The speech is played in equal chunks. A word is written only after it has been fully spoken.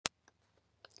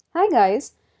Hi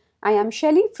guys, I am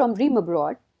Shelly from Dream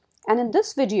Abroad, and in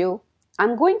this video,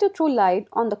 I'm going to throw light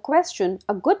on the question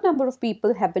a good number of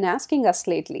people have been asking us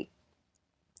lately.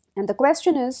 And the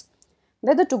question is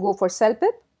whether to go for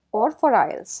CELPIP or for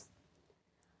IELTS.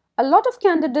 A lot of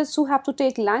candidates who have to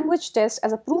take language tests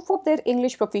as a proof of their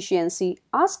English proficiency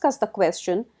ask us the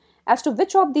question as to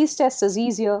which of these tests is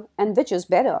easier and which is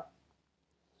better.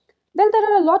 Well,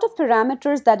 there are a lot of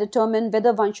parameters that determine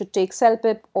whether one should take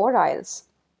CELPIP or IELTS.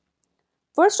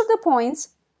 First of the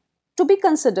points to be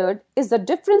considered is the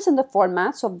difference in the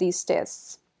formats of these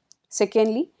tests.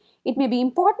 Secondly, it may be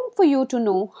important for you to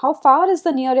know how far is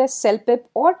the nearest CELPIP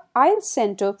or IELTS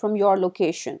center from your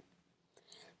location.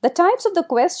 The types of the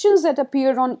questions that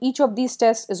appear on each of these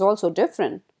tests is also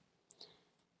different.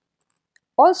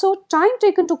 Also, time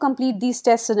taken to complete these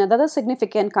tests is another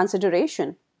significant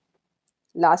consideration.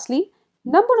 Lastly,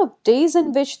 number of days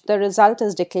in which the result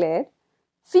is declared,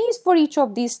 fees for each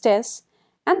of these tests,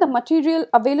 and the material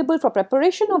available for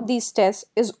preparation of these tests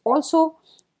is also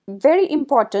very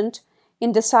important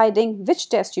in deciding which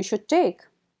test you should take.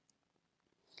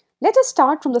 Let us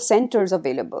start from the centers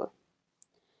available.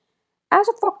 As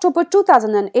of October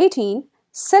 2018,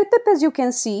 CELPIP, as you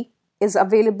can see, is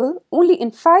available only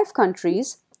in 5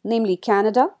 countries, namely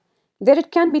Canada, where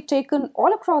it can be taken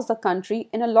all across the country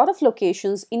in a lot of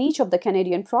locations in each of the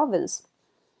Canadian provinces.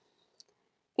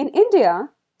 In India,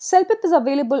 CELPIP is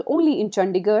available only in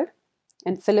Chandigarh.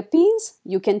 In Philippines,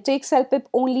 you can take CELPIP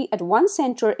only at one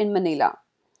center in Manila.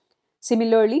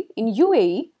 Similarly, in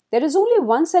UAE, there is only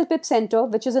one CELPIP center,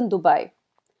 which is in Dubai.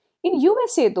 In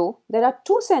USA, though, there are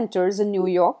 2 centers in New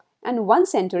York and 1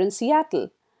 center in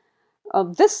Seattle.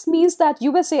 This means that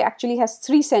USA actually has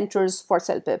 3 centers for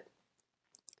CELPIP.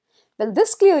 Well,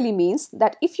 this clearly means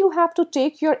that if you have to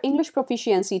take your English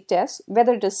proficiency test,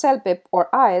 whether it is CELPIP or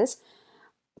IELTS,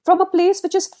 from a place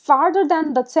which is farther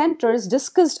than the centers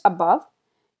discussed above,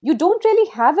 you don't really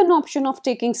have an option of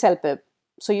taking CELPIP.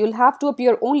 So you'll have to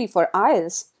appear only for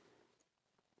IELTS.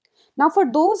 Now for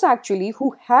those actually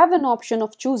who have an option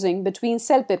of choosing between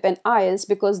CELPIP and IELTS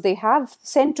because they have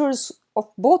centers of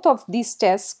both of these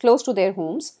tests close to their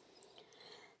homes,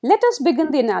 let us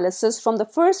begin the analysis from the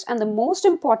first and the most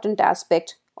important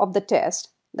aspect of the test,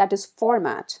 that is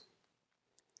format.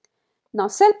 Now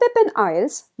CELPIP and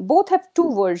IELTS both have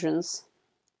 2 versions.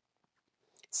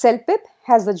 CELPIP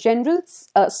has the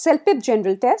CELPIP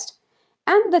General Test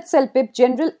and the CELPIP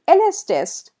General LS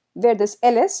Test, where this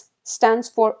LS stands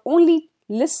for Only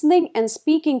Listening and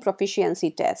Speaking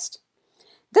Proficiency Test.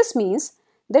 This means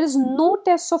there is no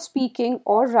test of speaking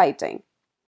or writing.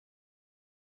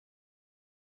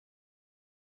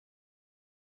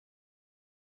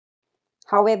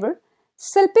 However,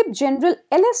 CELPIP General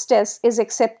LS Test is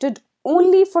accepted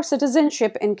only for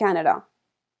citizenship in Canada.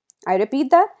 I repeat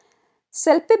that.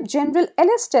 CELPIP General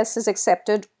LS Test is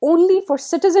accepted only for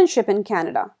citizenship in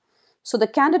Canada. So the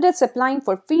candidates applying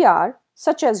for PR,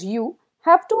 such as you,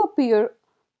 have to appear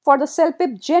for the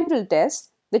CELPIP General Test,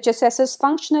 which assesses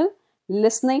functional,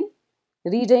 listening,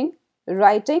 reading,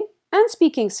 writing, and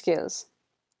speaking skills.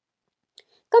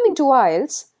 Coming to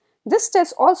IELTS, this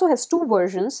test also has 2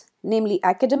 versions, namely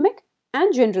academic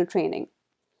and general training.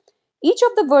 Each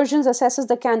of the versions assesses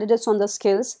the candidates on the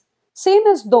skills, same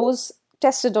as those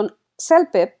tested on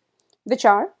CELPIP, which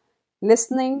are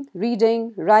listening,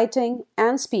 reading, writing,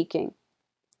 and speaking.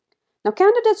 Now,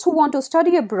 candidates who want to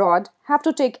study abroad have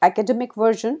to take academic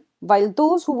version, while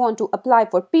those who want to apply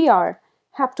for PR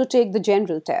have to take the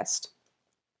general test.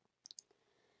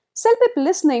 CELPIP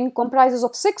listening comprises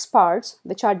of 6 parts,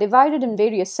 which are divided in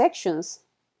various sections.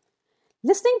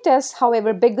 Listening test,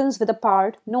 however, begins with a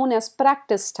part known as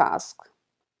practice task.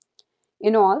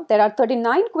 In all, there are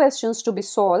 39 questions to be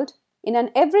solved in an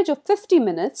average of 50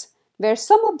 minutes, where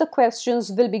some of the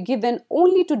questions will be given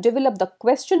only to develop the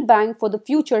question bank for the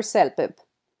future CELPIP.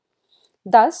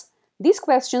 Thus, these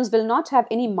questions will not have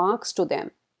any marks to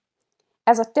them.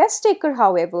 As a test taker,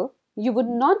 however, you would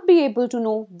not be able to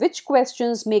know which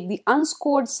questions make the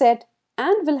unscored set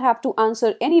and will have to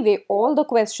answer anyway all the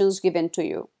questions given to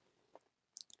you.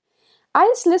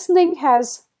 IELTS listening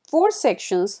has 4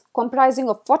 sections comprising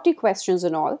of 40 questions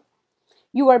in all.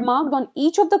 You are marked on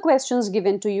each of the questions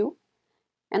given to you,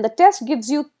 and the test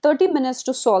gives you 30 minutes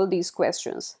to solve these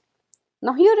questions.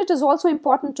 Now here it is also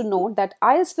important to note that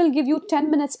IELTS will give you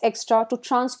 10 minutes extra to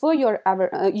transfer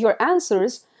your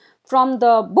answers from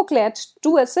the booklet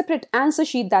to a separate answer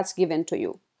sheet that's given to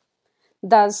you.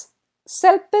 Thus,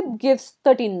 CELPIP gives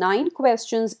 39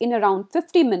 questions in around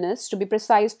 50 minutes, to be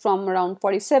precise from around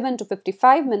 47 to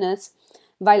 55 minutes,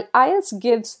 while IELTS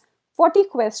gives 40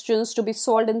 questions to be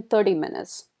solved in 30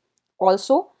 minutes.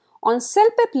 Also, On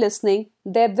CELPIP listening,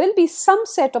 there will be some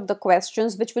set of the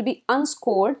questions which will be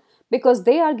unscored because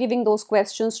they are giving those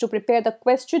questions to prepare the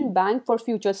question bank for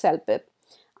future CELPIP.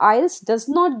 IELTS does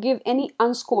not give any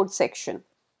unscored section.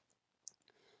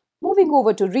 Moving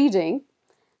over to reading,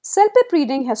 CELPIP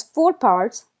reading has 4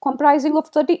 parts comprising of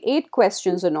 38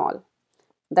 questions in all.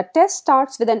 The test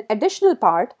starts with an additional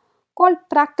part called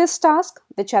practice task,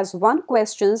 which has 1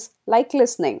 questions like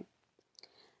listening.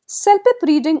 CELPIP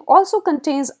reading also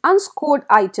contains unscored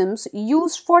items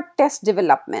used for test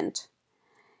development.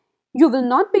 You will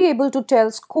not be able to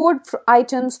tell scored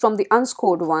items from the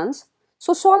unscored ones,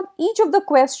 so solve each of the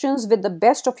questions with the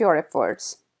best of your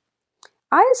efforts.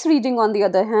 IELTS reading, on the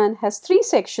other hand, has 3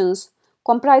 sections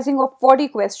comprising of 40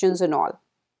 questions in all.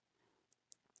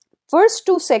 First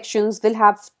 2 sections will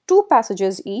have 2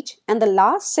 passages each, and the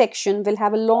last section will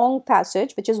have a long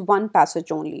passage, which is 1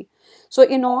 passage only. So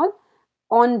in all,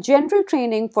 on general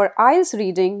training for IELTS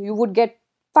reading, you would get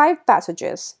 5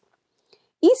 passages.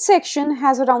 Each section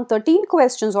has around 13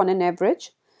 questions on an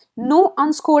average. No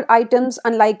unscored items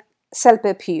unlike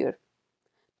CELPIP here.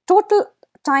 Total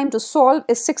time to solve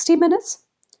is 60 minutes.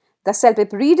 The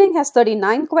CELPIP reading has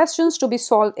 39 questions to be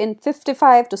solved in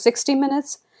 55 to 60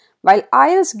 minutes, while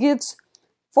IELTS gives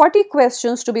 40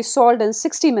 questions to be solved in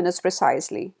 60 minutes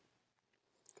precisely.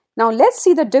 Now let's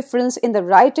see the difference in the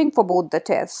writing for both the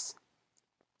tests.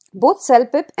 Both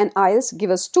CELPIP and IELTS give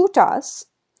us 2 tasks.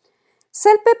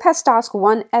 CELPIP has task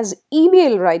 1 as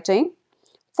email writing,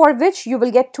 for which you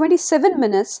will get 27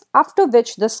 minutes, after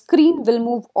which the screen will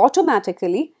move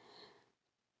automatically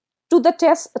to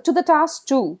the task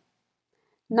 2.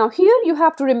 Now here you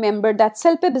have to remember that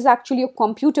CELPIP is actually a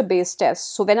computer-based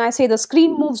test. So when I say the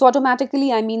screen moves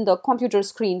automatically, I mean the computer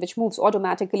screen which moves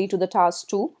automatically to the task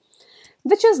 2,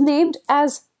 which is named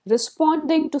as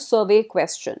responding to survey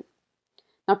question.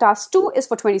 Now task 2 is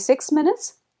for 26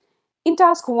 minutes. In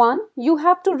task 1, you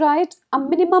have to write a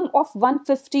minimum of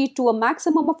 150 to a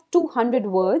maximum of 200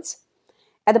 words.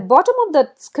 At the bottom of the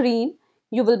screen,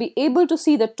 you will be able to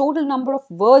see the total number of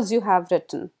words you have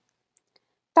written.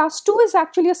 Task 2 is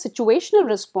actually a situational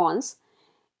response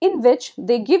in which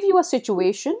they give you a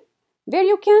situation where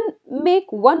you can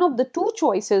make one of the 2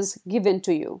 choices given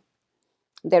to you.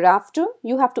 Thereafter,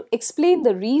 you have to explain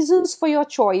the reasons for your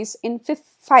choice in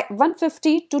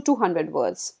 150 to 200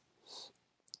 words.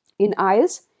 In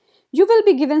IELTS, you will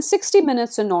be given 60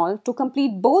 minutes in all to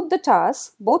complete both the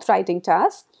tasks, both writing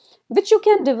tasks, which you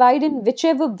can divide in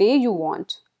whichever way you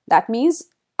want. That means,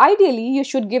 ideally, you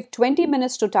should give 20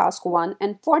 minutes to task 1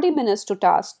 and 40 minutes to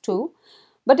task 2.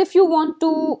 But if you want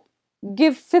to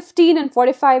give 15 and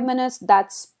 45 minutes,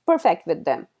 that's perfect with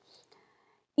them.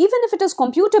 Even if it is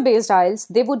computer-based IELTS,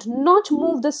 they would not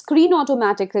move the screen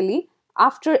automatically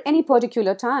after any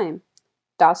particular time.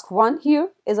 Task 1 here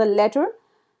is a letter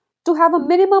to have a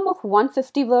minimum of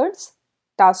 150 words.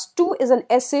 Task 2 is an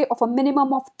essay of a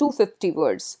minimum of 250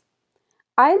 words.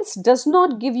 IELTS does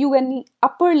not give you any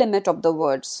upper limit of the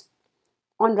words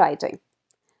on writing.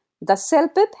 The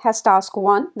CELPIP has task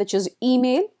 1, which is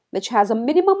email, which has a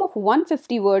minimum of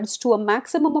 150 words to a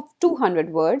maximum of 200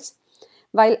 words,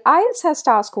 while IELTS has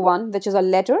task 1, which is a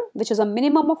letter, which is a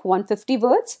minimum of 150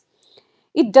 words.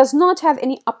 It does not have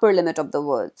any upper limit of the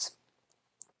words.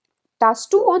 Task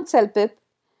 2 on CELPIP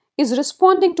is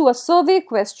responding to a survey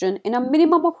question in a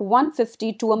minimum of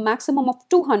 150 to a maximum of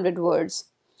 200 words.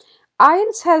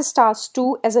 IELTS has task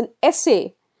 2 as an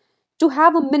essay to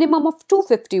have a minimum of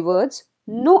 250 words,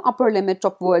 no upper limit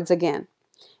of words again.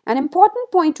 An important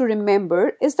point to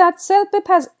remember is that CELPIP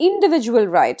has individual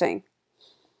writing.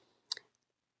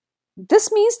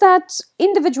 This means that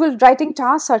individual writing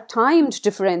tasks are timed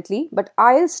differently, but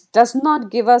IELTS does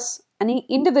not give us any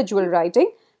individual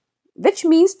writing, which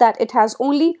means that it has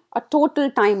only a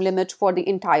total time limit for the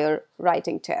entire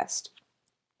writing test.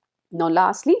 Now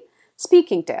lastly,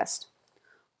 speaking test.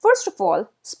 First of all,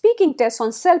 speaking test on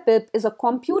CELPIP is a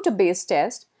computer-based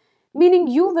test, meaning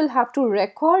you will have to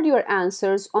record your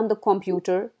answers on the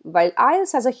computer, while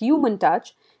IELTS has a human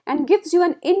touch and gives you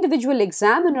an individual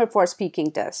examiner for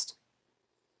speaking test.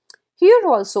 Here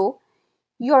also,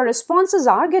 your responses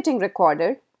are getting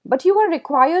recorded, but you are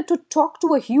required to talk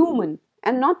to a human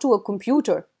and not to a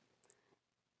computer.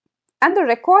 And the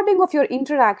recording of your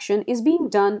interaction is being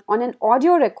done on an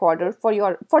audio recorder for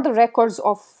the records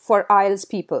for IELTS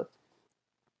people.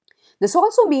 This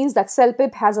also means that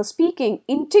CELPIP has a speaking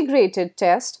integrated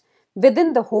test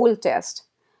within the whole test.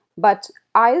 But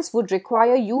IELTS would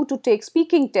require you to take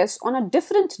speaking tests on a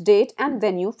different date and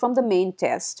venue from the main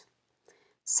test.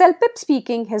 CELPIP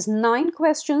speaking has 9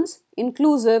 questions,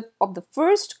 inclusive of the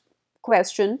first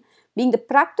question, being the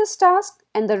practice task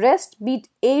and the rest be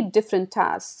 8 different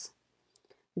tasks.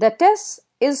 The test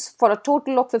is for a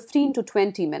total of 15 to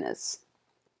 20 minutes.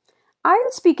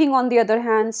 IELTS speaking, on the other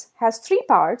hand, has 3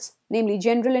 parts, namely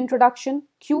general introduction,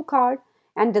 cue card,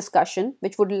 and discussion,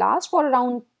 which would last for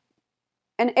around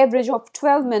an average of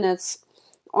 12 minutes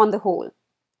on the whole.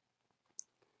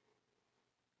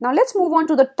 Now let's move on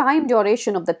to the time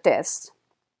duration of the test.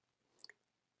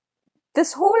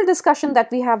 This whole discussion that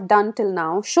we have done till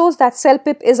now shows that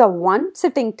CELPIP is a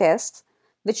one-sitting test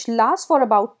which lasts for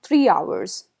about 3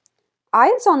 hours.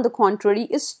 IELTS, on the contrary,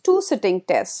 is 2-sitting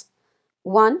tests,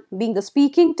 one being the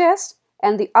speaking test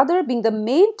and the other being the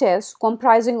main test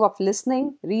comprising of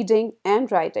listening, reading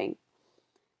and writing.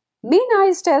 Main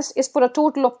IELTS test is for a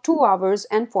total of 2 hours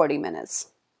and 40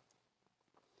 minutes.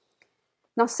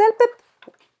 Now CELPIP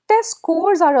test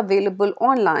scores are available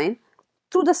online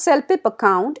through the CELPIP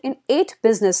account in 8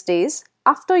 business days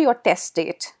after your test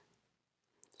date.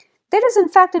 There is in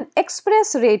fact an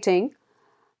express rating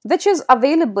which is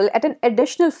available at an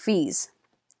additional fees.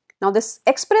 Now this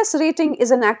express rating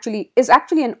is actually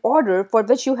an order for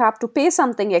which you have to pay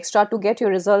something extra to get your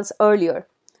results earlier.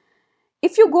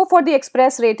 If you go for the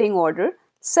express rating order,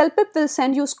 CELPIP will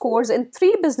send you scores in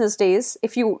 3 business days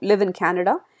if you live in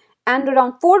Canada and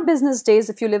around 4 business days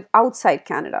if you live outside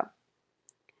Canada.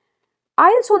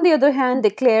 IELTS, on the other hand,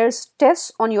 declares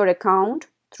tests on your account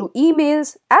through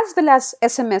emails as well as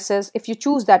SMSs if you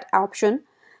choose that option,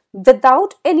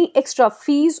 without any extra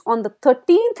fees on the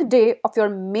 13th day of your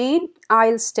main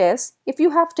IELTS test if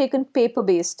you have taken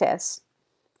paper-based tests.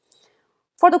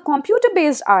 For the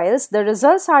computer-based IELTS, the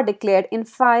results are declared in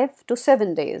 5 to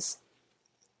 7 days.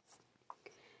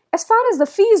 As far as the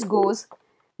fees goes,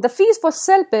 the fees for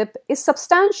CELPIP is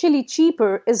substantially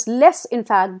cheaper, is less in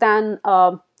fact than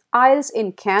IELTS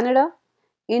in Canada,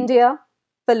 India,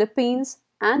 Philippines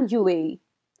and UAE.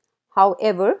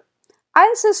 However,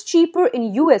 IELTS is cheaper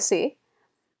in USA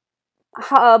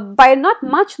by not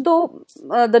much, though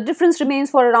the difference remains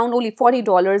for around only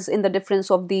 $40 in the difference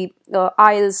of the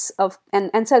IELTS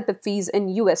and CELPIP fees in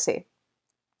USA.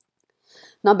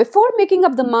 Now before making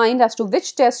up the mind as to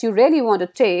which test you really want to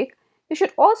take, you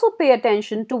should also pay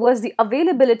attention towards the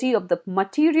availability of the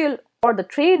material or the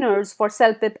trainers for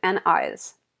CELPIP and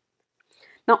IELTS.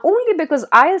 Now only because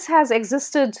IELTS has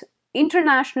existed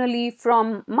internationally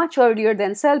from much earlier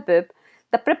than CELPIP,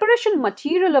 the preparation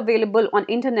material available on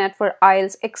internet for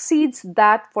IELTS exceeds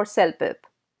that for CELPIP.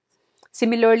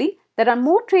 Similarly, there are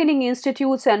more training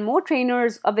institutes and more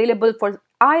trainers available for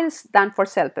IELTS than for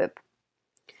CELPIP.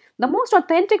 The most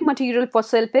authentic material for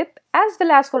CELPIP as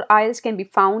well as for IELTS can be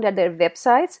found at their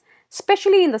websites,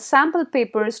 especially in the sample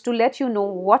papers to let you know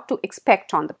what to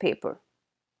expect on the paper.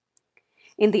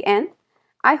 In the end,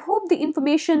 I hope the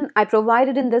information I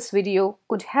provided in this video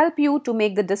could help you to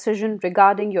make the decision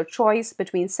regarding your choice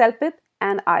between CELPIP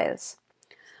and IELTS.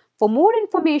 For more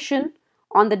information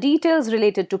on the details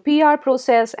related to PR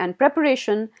process and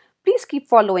preparation, please keep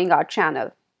following our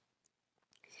channel.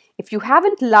 If you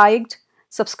haven't liked,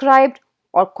 subscribed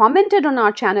or commented on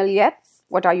our channel yet,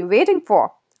 what are you waiting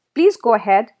for? Please go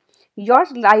ahead. Your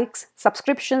likes,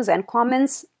 subscriptions and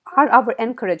comments are our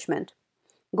encouragement.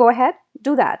 Go ahead,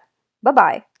 do that.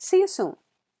 Bye-bye. See you soon.